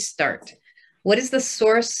should we start? What is the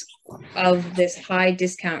source of this high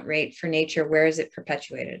discount rate for nature? Where is it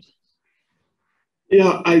perpetuated?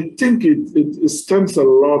 Yeah, I think it stems a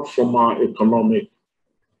lot from our economic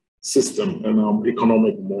system and our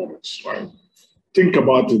economic models, right? Think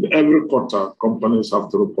about it. Every quarter, companies have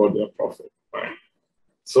to report their profit, right?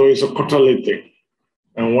 So it's a quarterly thing.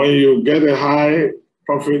 And when you get a high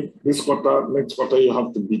profit this quarter, next quarter, you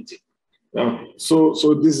have to beat it. Yeah. So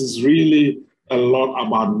this is really a lot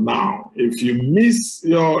about now. If you miss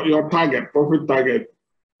your target, profit target,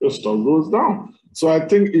 your stock goes down. So I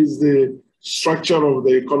think it's the structure of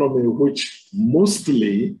the economy which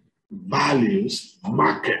mostly values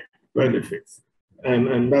market benefits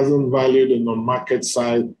and doesn't value the non-market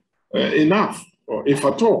side enough, or if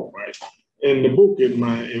at all, right? In the book, in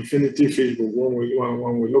my Infinity Fish book,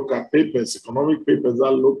 when we look at papers, economic papers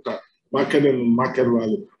that looked at market and market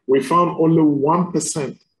value, we found only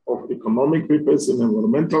 1% of economic papers in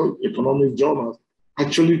environmental economic journals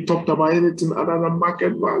actually talked about anything other than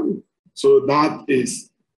market value. So that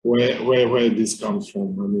is where this comes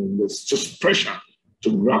from. I mean, there's just pressure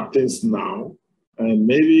to grab things now and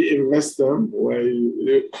maybe invest them where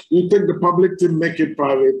you take the public to make it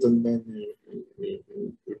private, and then you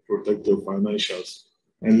protect your financials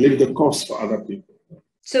and leave the cost for other people.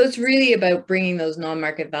 So it's really about bringing those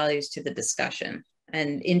non-market values to the discussion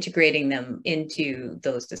and integrating them into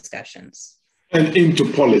those discussions. And into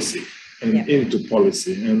policy,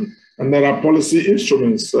 And there are policy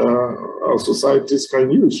instruments our societies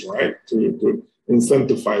can use, right, to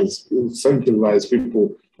incentivize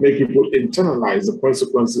people, make people internalize the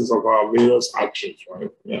consequences of our various actions, right?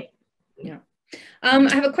 Yeah.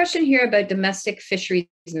 I have a question here about domestic fisheries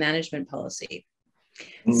management policy.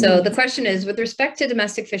 So the question is, with respect to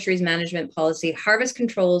domestic fisheries management policy, harvest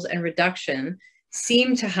controls and reduction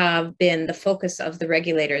seem to have been the focus of the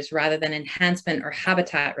regulators rather than enhancement or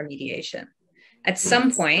habitat remediation. At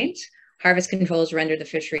some point, harvest controls render the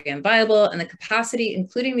fishery unviable and the capacity,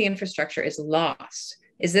 including the infrastructure, is lost.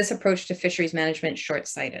 Is this approach to fisheries management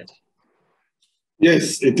short-sighted?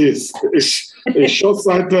 Yes, it is. It's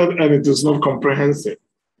short-sighted and it is not comprehensive.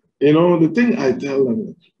 You know, the thing I tell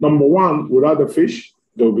them, number one, without the fish,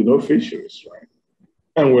 there will be no fisheries, right?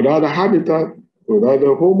 And without the habitat, without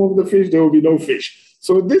the home of the fish, there will be no fish.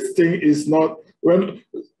 So this thing is not, we're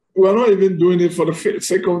not even doing it for the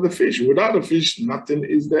sake of the fish. Without the fish, nothing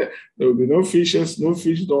is there. There will be no fishes, no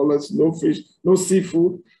fish dollars, no fish, no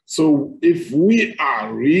seafood. So if we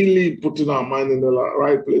are really putting our mind in the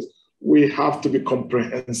right place, we have to be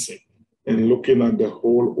comprehensive in looking at the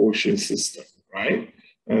whole ocean system, right?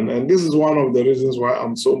 And this is one of the reasons why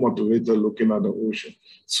I'm so motivated looking at the ocean.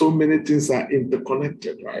 So many things are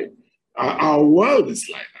interconnected, right? Our world is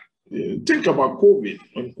like that. Think about COVID.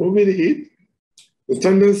 When COVID hit, the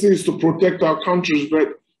tendency is to protect our countries,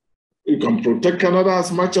 but you can protect Canada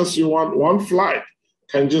as much as you want. One flight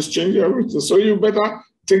can just change everything. So you better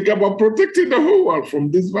think about protecting the whole world from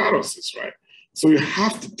these viruses, right? So you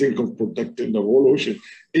have to think of protecting the whole ocean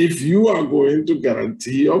if you are going to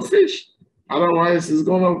guarantee your fish. Otherwise, it's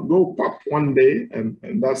going to go pop one day and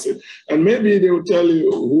that's it. And maybe they will tell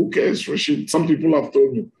you, who cares, Rashid? Some people have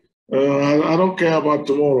told me, I don't care about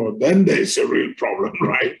tomorrow, then there's a real problem,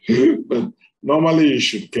 right? But normally you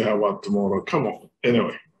should care about tomorrow. Come on,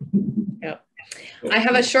 anyway. Yeah. I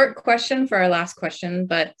have a short question for our last question,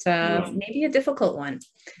 but maybe a difficult one.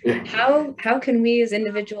 Yeah. How can we as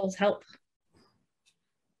individuals help?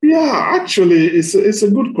 Yeah, actually, it's a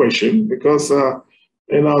good question because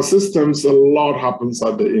in our systems, a lot happens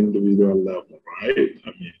at the individual level, right?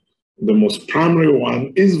 I mean, the most primary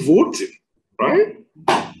one is voting, right?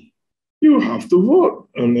 You have to vote.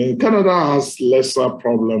 I mean, Canada has lesser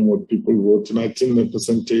problem with people voting. I think the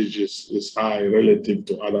percentage is high relative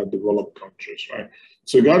to other developed countries, right?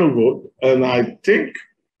 So you got to vote. And I think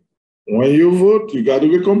when you vote, you got to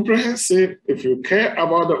be comprehensive. If you care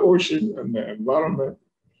about the ocean and the environment,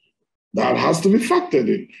 that has to be factored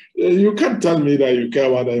in. You can't tell me that you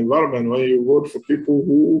care about the environment when you vote for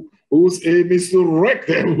people whose aim is to wreck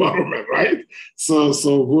the environment, right? So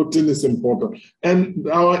voting is important. And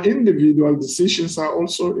our individual decisions are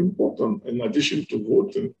also important in addition to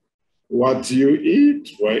voting. What you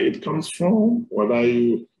eat, where it comes from, whether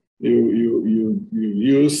you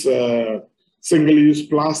use single-use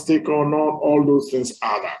plastic or not, all those things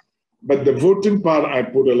are there. But the voting part, I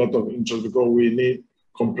put a lot of interest because we need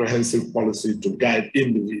comprehensive policy to guide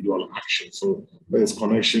individual action. So there's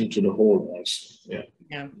connection to the whole also. Yeah.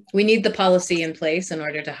 Yeah. We need the policy in place in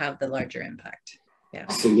order to have the larger impact. Yeah.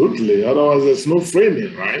 Absolutely. Otherwise, there's no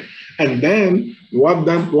framing, right? And then what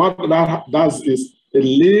that does is it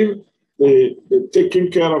leaves the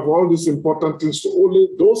taking care of all these important things to only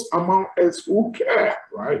those among us who care,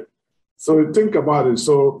 right? So think about it.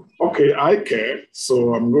 So, okay, I care.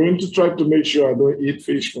 So I'm going to try to make sure I don't eat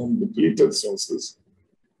fish from depleted sources.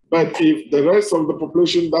 But if the rest of the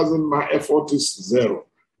population doesn't, my effort is zero.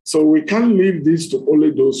 So we can't leave this to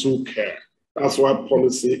only those who care. That's why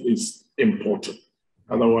policy is important.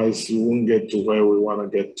 Otherwise, you won't get to where we want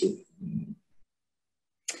to get to.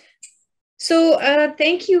 So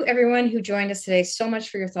thank you, everyone who joined us today so much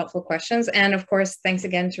for your thoughtful questions. And of course, thanks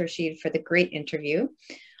again to Rashid for the great interview.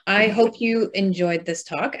 I hope you enjoyed this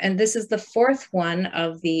talk. And this is the fourth one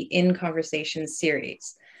of the In Conversation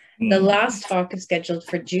series. The last talk is scheduled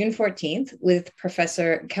for June 14th with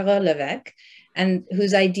Professor Carole Levesque, and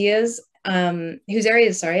whose areas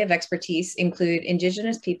of expertise include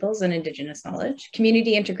Indigenous peoples and Indigenous knowledge,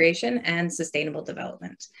 community integration, and sustainable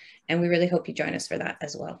development. And we really hope you join us for that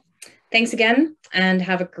as well. Thanks again, and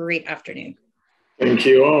have a great afternoon. Thank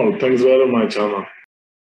you all. Thanks very much, Anna.